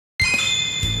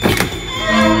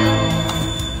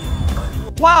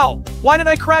Wow, why did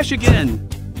I crash again?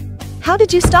 How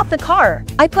did you stop the car?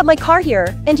 I put my car here,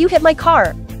 and you hit my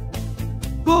car.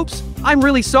 Oops, I'm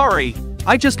really sorry.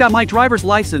 I just got my driver's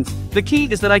license. The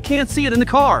key is that I can't see it in the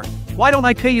car. Why don't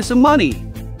I pay you some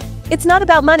money? It's not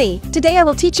about money. Today I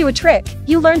will teach you a trick.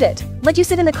 You learned it. Let you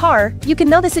sit in the car. You can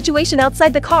know the situation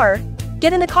outside the car.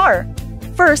 Get in the car.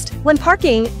 First, when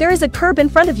parking, there is a curb in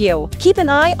front of you. Keep an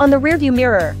eye on the rearview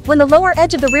mirror. When the lower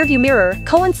edge of the rearview mirror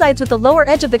coincides with the lower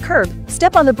edge of the curb,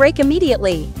 step on the brake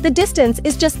immediately. The distance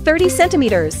is just 30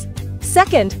 centimeters.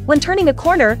 Second, when turning a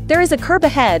corner, there is a curb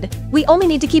ahead. We only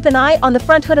need to keep an eye on the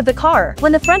front hood of the car.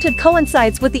 When the front hood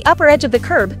coincides with the upper edge of the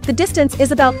curb, the distance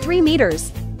is about 3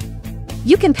 meters.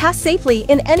 You can pass safely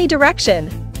in any direction.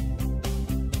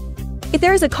 If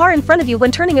there is a car in front of you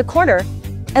when turning a corner,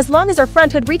 as long as our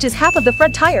front hood reaches half of the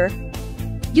front tire,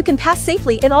 you can pass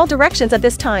safely in all directions at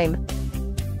this time.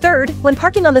 Third, when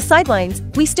parking on the sidelines,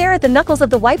 we stare at the knuckles of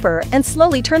the wiper and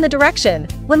slowly turn the direction.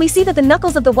 When we see that the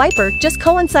knuckles of the wiper just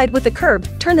coincide with the curb,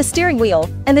 turn the steering wheel,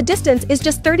 and the distance is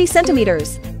just 30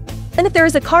 centimeters. And if there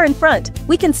is a car in front,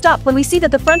 we can stop when we see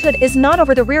that the front hood is not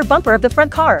over the rear bumper of the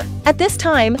front car. At this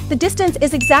time, the distance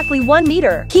is exactly 1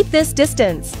 meter. Keep this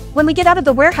distance. When we get out of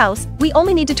the warehouse, we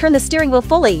only need to turn the steering wheel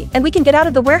fully, and we can get out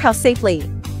of the warehouse safely.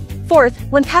 Fourth,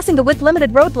 when passing the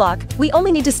width-limited roadblock, we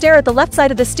only need to stare at the left side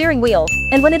of the steering wheel,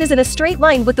 and when it is in a straight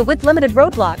line with the width-limited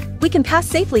roadblock, we can pass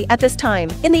safely at this time.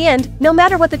 In the end, no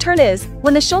matter what the turn is,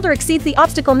 when the shoulder exceeds the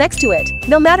obstacle next to it,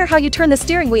 no matter how you turn the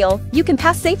steering wheel, you can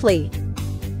pass safely.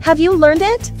 Have you learned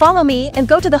it? Follow me and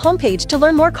go to the homepage to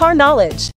learn more car knowledge.